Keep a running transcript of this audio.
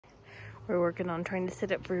We're working on trying to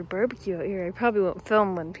set up for a barbecue out here. I probably won't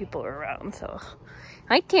film when people are around, so.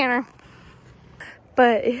 Hi, Tanner.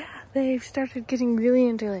 But yeah, they've started getting really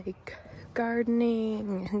into like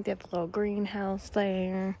gardening. I think they have a little greenhouse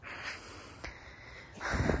there.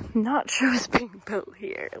 Not sure what's being built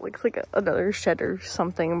here. It looks like another shed or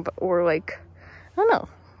something, but, or like, I don't know.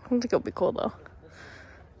 I think it'll be cool though.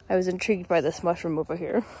 I was intrigued by this mushroom over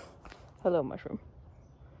here. Hello, mushroom.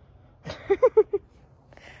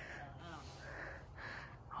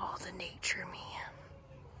 All the nature, man.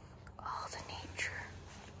 All the nature.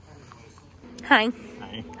 Hi.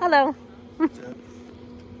 Hi. Hello. Can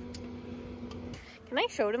I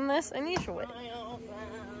show them this? I need to show it.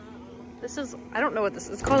 This is, I don't know what this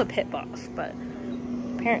is. It's called a pit boss, but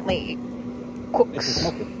apparently it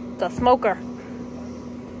cooks. The smoker.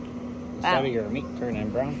 Instead of your meat turning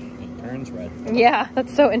brown, it turns red. Yeah,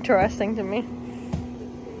 that's so interesting to me.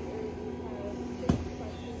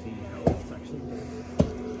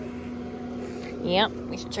 Yeah,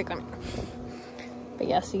 we should check on it. But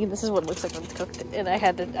yeah, see, this is what it looks like when it's cooked. And I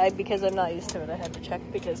had to, because I'm not used to it, I had to check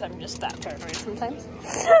because I'm just that paranoid sometimes.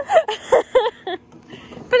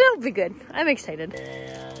 But it'll be good. I'm excited.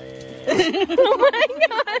 Oh my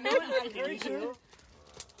god!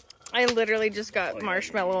 I literally just got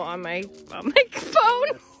marshmallow on my phone.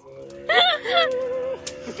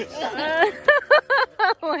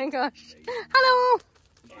 Oh my gosh! Hello.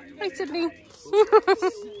 Hi, Sydney.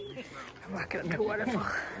 I'm walking up to a waterfall.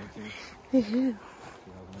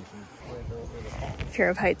 Fear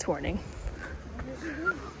of heights warning.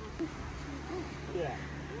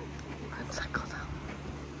 Let's cycle down.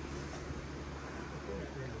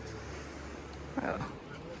 Oh.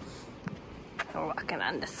 We're walking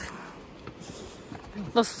on this.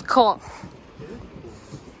 This is cool.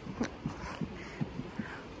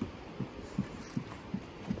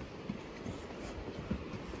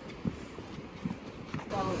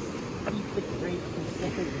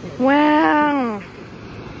 Wow.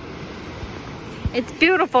 It's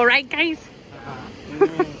beautiful, right, guys?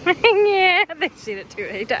 Yeah, they've seen it too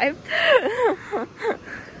many times.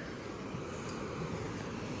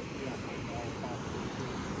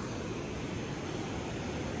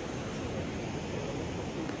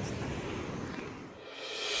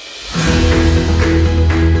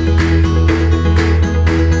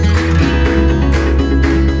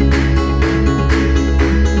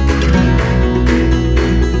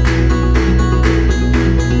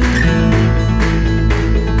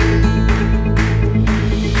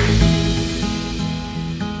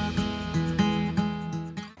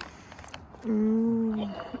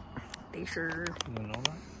 Sure. You know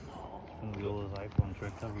that? And we all his iPhones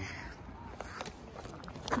right there.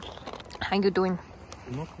 How you doing?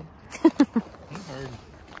 I'm okay. I'm hard.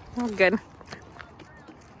 Oh, good.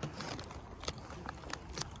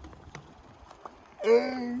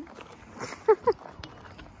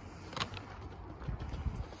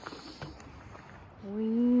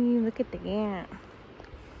 Wee, look at that.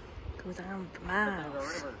 Goes on the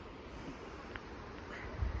miles.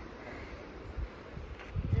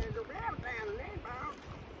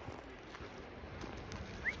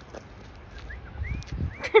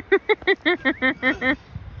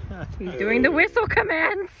 He's doing the whistle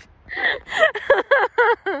commands.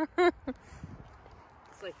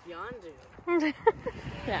 It's like yonder.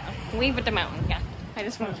 Yeah, wave at the mountain. Yeah, I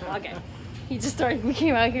just want to vlog it. He just started. We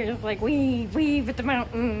came out here just like wave at the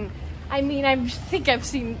mountain. I mean, I think I've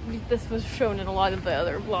seen this was shown in a lot of the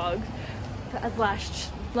other vlogs. As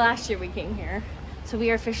last year we came here, so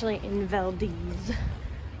we are officially in Valdez.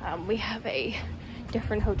 We have a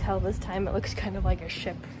different hotel this time. It looks kind of like a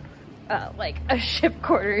ship. Like a ship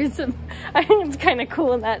quarters. I think it's kind of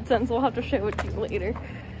cool in that sense. We'll have to show it to you later.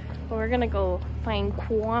 But we're gonna go find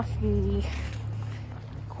coffee.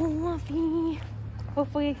 Coffee.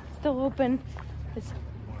 Hopefully it's still open. It's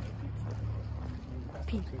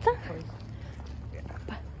pizza?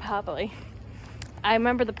 Probably. I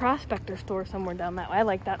remember the Prospector store somewhere down that way. I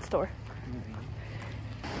like that store.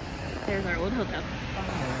 There's our old hotel.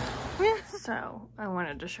 Yeah. So, I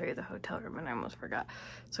wanted to show you the hotel room and I almost forgot.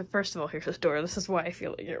 So first of all, here's this door. This is why I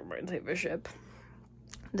feel like it reminds me of a ship.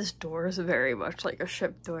 This door is very much like a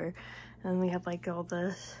ship door. And we have like all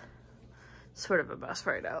this sort of a mess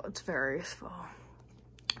right now. It's very small.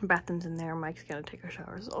 Bathroom's in there. Mike's gonna take a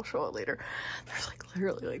shower, so I'll show it later. There's like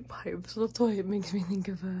literally like pipes. That's why it makes me think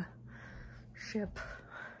of a ship.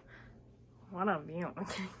 What a view.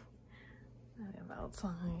 Okay. I have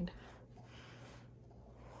outside.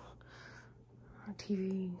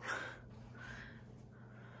 TV.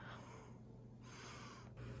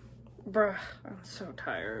 Bruh, I'm so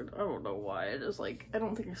tired. I don't know why. I just like, I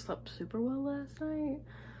don't think I slept super well last night.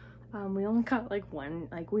 We only got like one,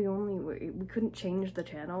 like we couldn't change the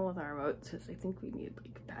channel with our remotes because I think we need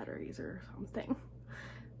like batteries or something.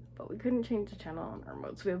 But we couldn't change the channel on our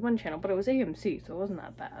remotes. We have one channel, but it was AMC, so it wasn't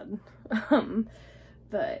that bad.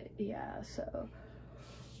 But yeah, so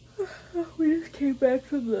we just came back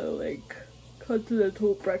from the like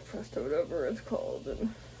continental breakfast or whatever it's called,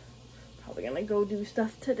 and probably gonna go do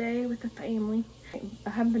stuff today with the family. I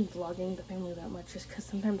haven't been vlogging the family that much just because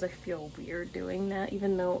sometimes I feel weird doing that,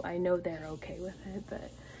 even though I know they're okay with it,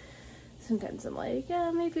 but sometimes I'm like,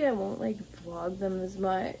 yeah, maybe I won't like vlog them as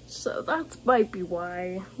much. So that might be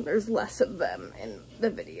why there's less of them in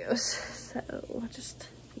the videos. So just,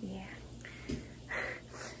 yeah.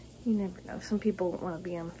 You never know. Some people want to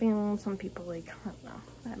be on film, some people like, I don't know.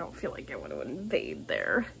 I don't feel like I want to invade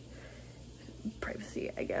their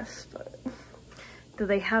privacy, I guess, but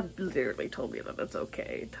they have literally told me that it's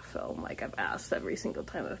okay to film. Like, I've asked every single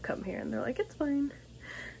time I've come here and they're like, it's fine.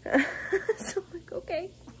 So I'm like, okay.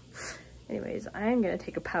 Anyways, I'm gonna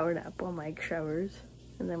take a power nap while Mike showers,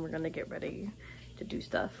 and then we're gonna get ready to do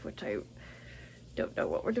stuff, which I don't know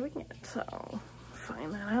what we're doing yet, so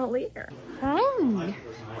find that out later. Hi!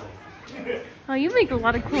 Oh, you make a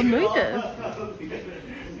lot of cool noises.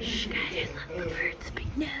 Shh, guys, I love the birds,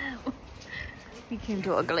 but no. We came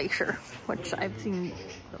to a glacier, which I've seen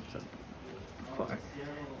before.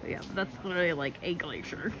 But yeah, that's literally like a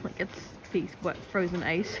glacier. Like it's what, frozen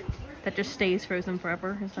ice that just stays frozen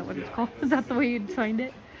forever. Is that what it's called? Is that the way you'd find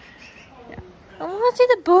it? Yeah. I want to see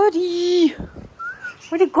the birdie.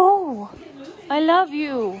 Where'd it go? I love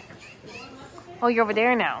you. Oh, you're over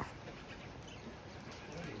there now.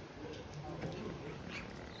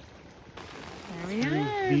 There we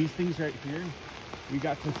are. These things right here, we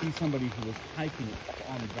got to see somebody who was hiking it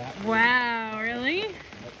on that. Wow, really? Yep.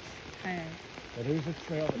 Okay. But there's a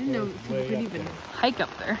trail that I didn't know goes people way could up even there. hike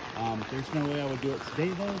up there. There's no way I would do it today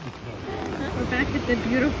though, because We're back at the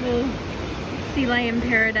beautiful sea lion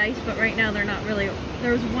paradise, but right now they're not really.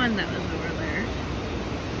 There was one that was over there.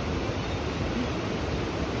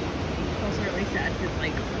 It's also really sad because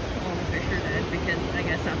like all the fish are dead because I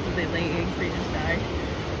guess after they lay eggs they just die.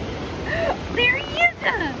 There he is!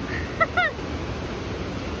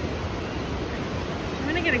 I'm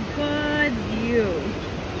gonna get a good view.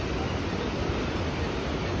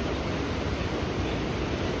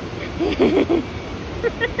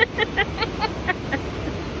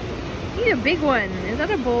 He's a big one. Is that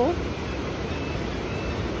a bull?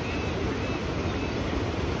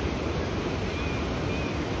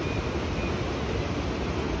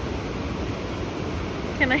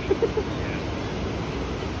 Can I?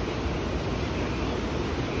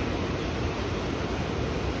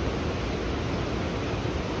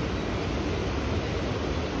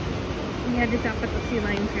 We had to stop at the sea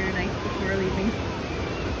lion paradise before leaving.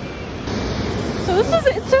 So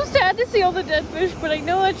it's so sad to see all the dead fish, but I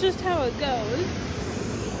know that's just how it goes.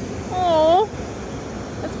 Oh,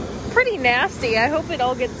 that's pretty nasty. I hope it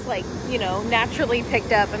all gets like, you know, naturally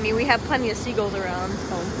picked up. I mean, we have plenty of seagulls around,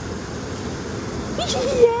 so.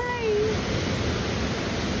 Yay!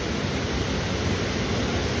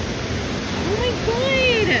 Oh my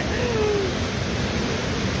god!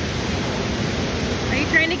 Are you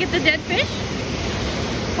trying to get the dead fish?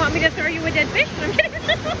 Want me to throw you a dead fish? I'm kidding.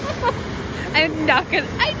 I'm not gonna.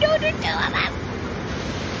 I know there's two of them.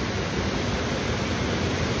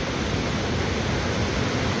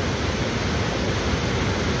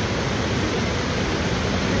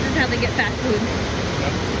 This is how they get fast food.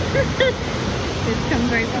 It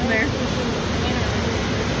comes right from there.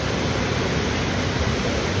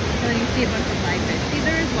 And then you see a bunch of live fish. See,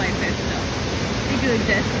 there is live fish though. They do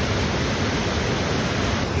exist.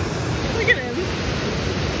 Look at him.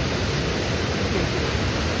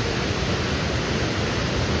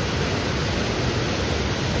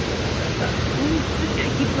 I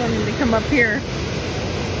keep wanting to come up here.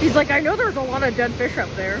 He's like, I know there's a lot of dead fish up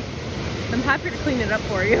there. I'm happy to clean it up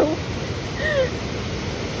for you.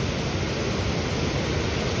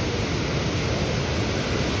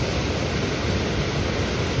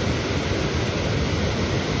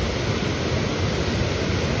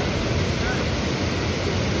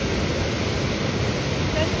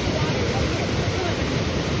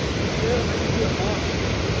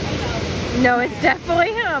 No, it's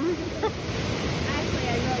definitely him.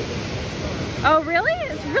 Oh, really?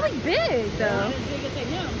 It's really big, though. Not as big as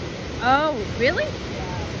him. Oh, really?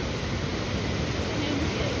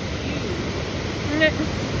 Yeah.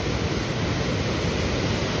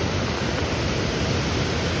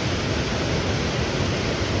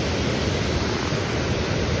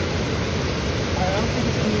 I don't think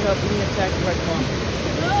it's coming up. We attacked right now.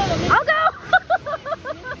 I'll go!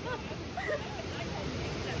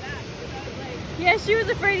 Yeah, she was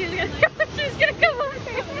afraid he was gonna come. She was gonna come over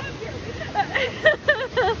here.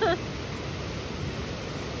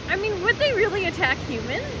 I mean, would they really attack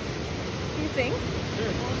humans? Do you think?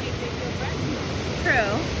 Sure. True.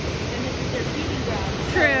 And this is their feeding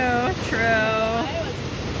ground. True.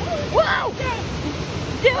 Whoa!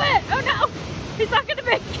 Do it! Oh no! He's not gonna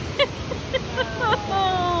make it.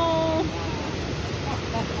 Oh.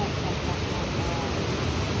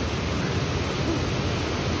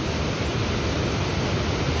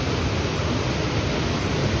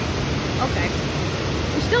 Okay.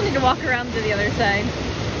 We still need to walk around to the other side.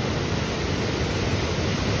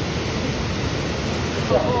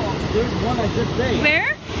 There's one I just saved.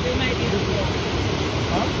 Where? They might be the wolf.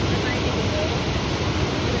 Huh? They might be the wolf.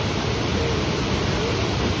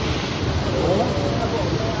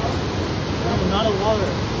 No, not a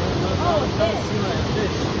water. Not a sea lion,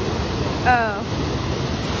 fish. Oh.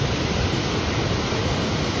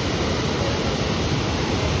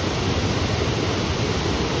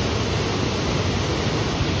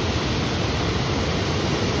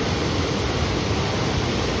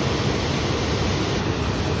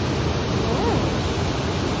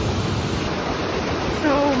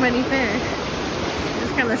 So many fish.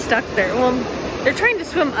 Just kind of stuck there. Well, they're trying to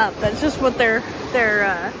swim up. That's just what their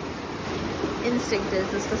instinct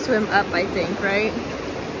is to swim up, I think, right?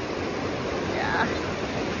 Yeah.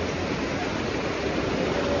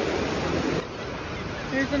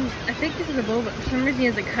 There's I think this is a bull, but for some reason he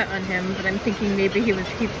has a cut on him, but I'm thinking maybe he was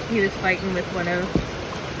fighting with one of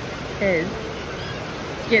his,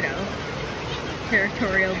 you know,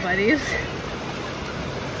 territorial buddies.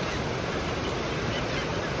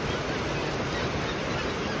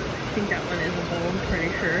 I think that one is a bull, I'm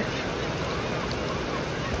pretty sure.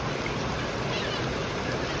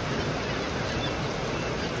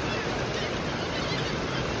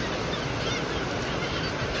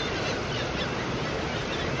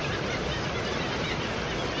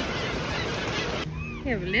 We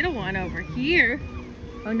have a little one over here.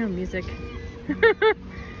 Oh no, music.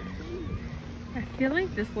 I feel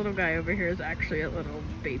like this little guy over here is actually a little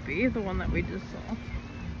baby, the one that we just saw.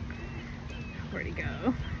 Where'd he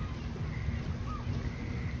go?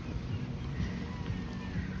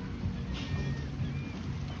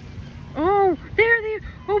 Oh, there they are.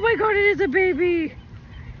 Oh my god, it is a baby.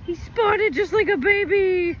 He's spotted just like a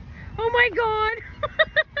baby. Oh my god.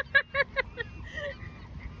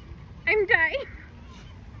 I'm dying.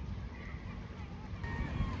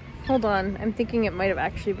 Hold on, I'm thinking it might have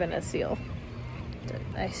actually been a seal.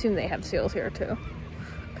 I assume they have seals here too.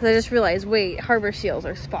 Because I just realized, wait, harbor seals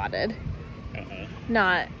are spotted.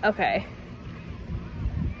 Not, okay.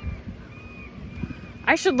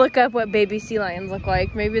 I should look up what baby sea lions look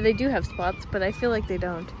like. Maybe they do have spots, but I feel like they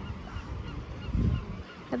don't.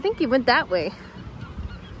 I think he went that way.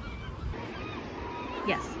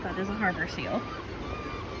 Yes, that is a harbor seal.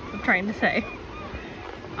 I'm trying to say.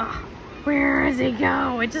 Ah, where does he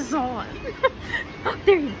go? I just saw him. Oh,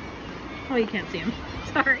 there he is. Oh, you can't see him.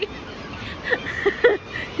 Sorry.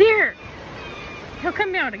 There. He'll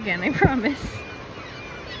come out again, I promise.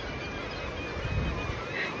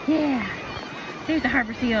 Yeah. There's the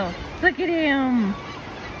harbor seal. Look at him.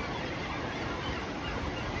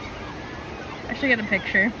 I should get a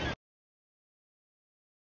picture.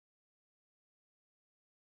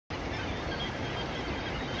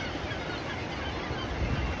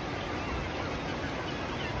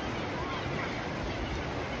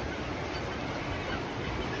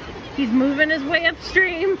 He's moving his way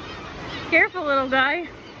upstream. Careful, little guy.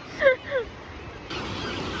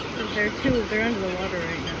 They're under the water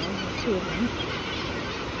right now. Two of them.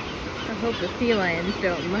 I hope the sea lions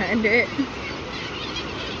don't mind it.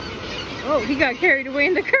 Oh, he got carried away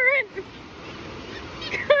in the current.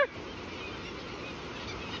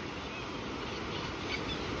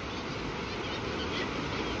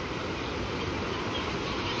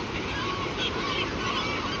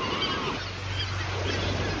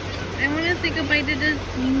 I want to say goodbye to this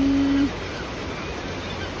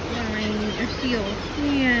lion or seal.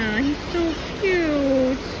 Yeah, he's so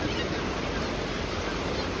cute.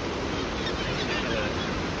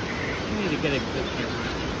 To get a good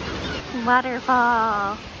camera.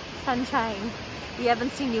 Waterfall, sunshine. We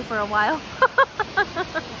haven't seen you for a while.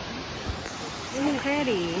 So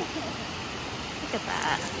pretty. Look at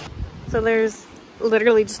that. So there's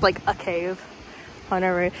literally just like a cave on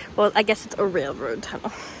our road. Well, I guess it's a railroad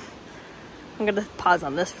tunnel. I'm gonna pause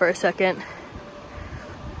on this for a second.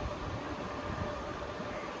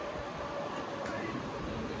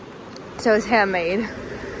 So it's handmade.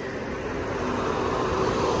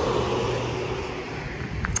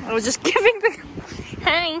 I was just giving the...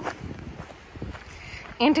 Hey!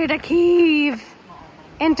 Enter the cave!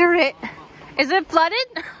 enter it. Is it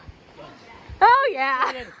flooded? Oh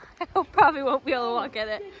yeah. I probably won't be able to walk at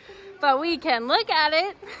it, but we can look at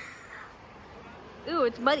it. Ooh,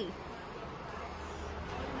 it's muddy.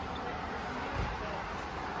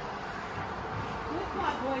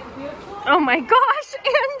 Oh my gosh,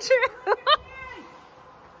 Andrew!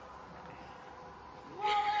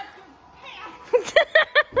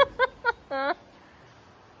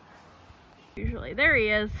 Usually, there he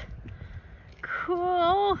is.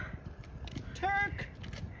 Cool. Turk!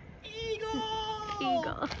 Eagle!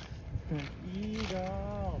 Eagle.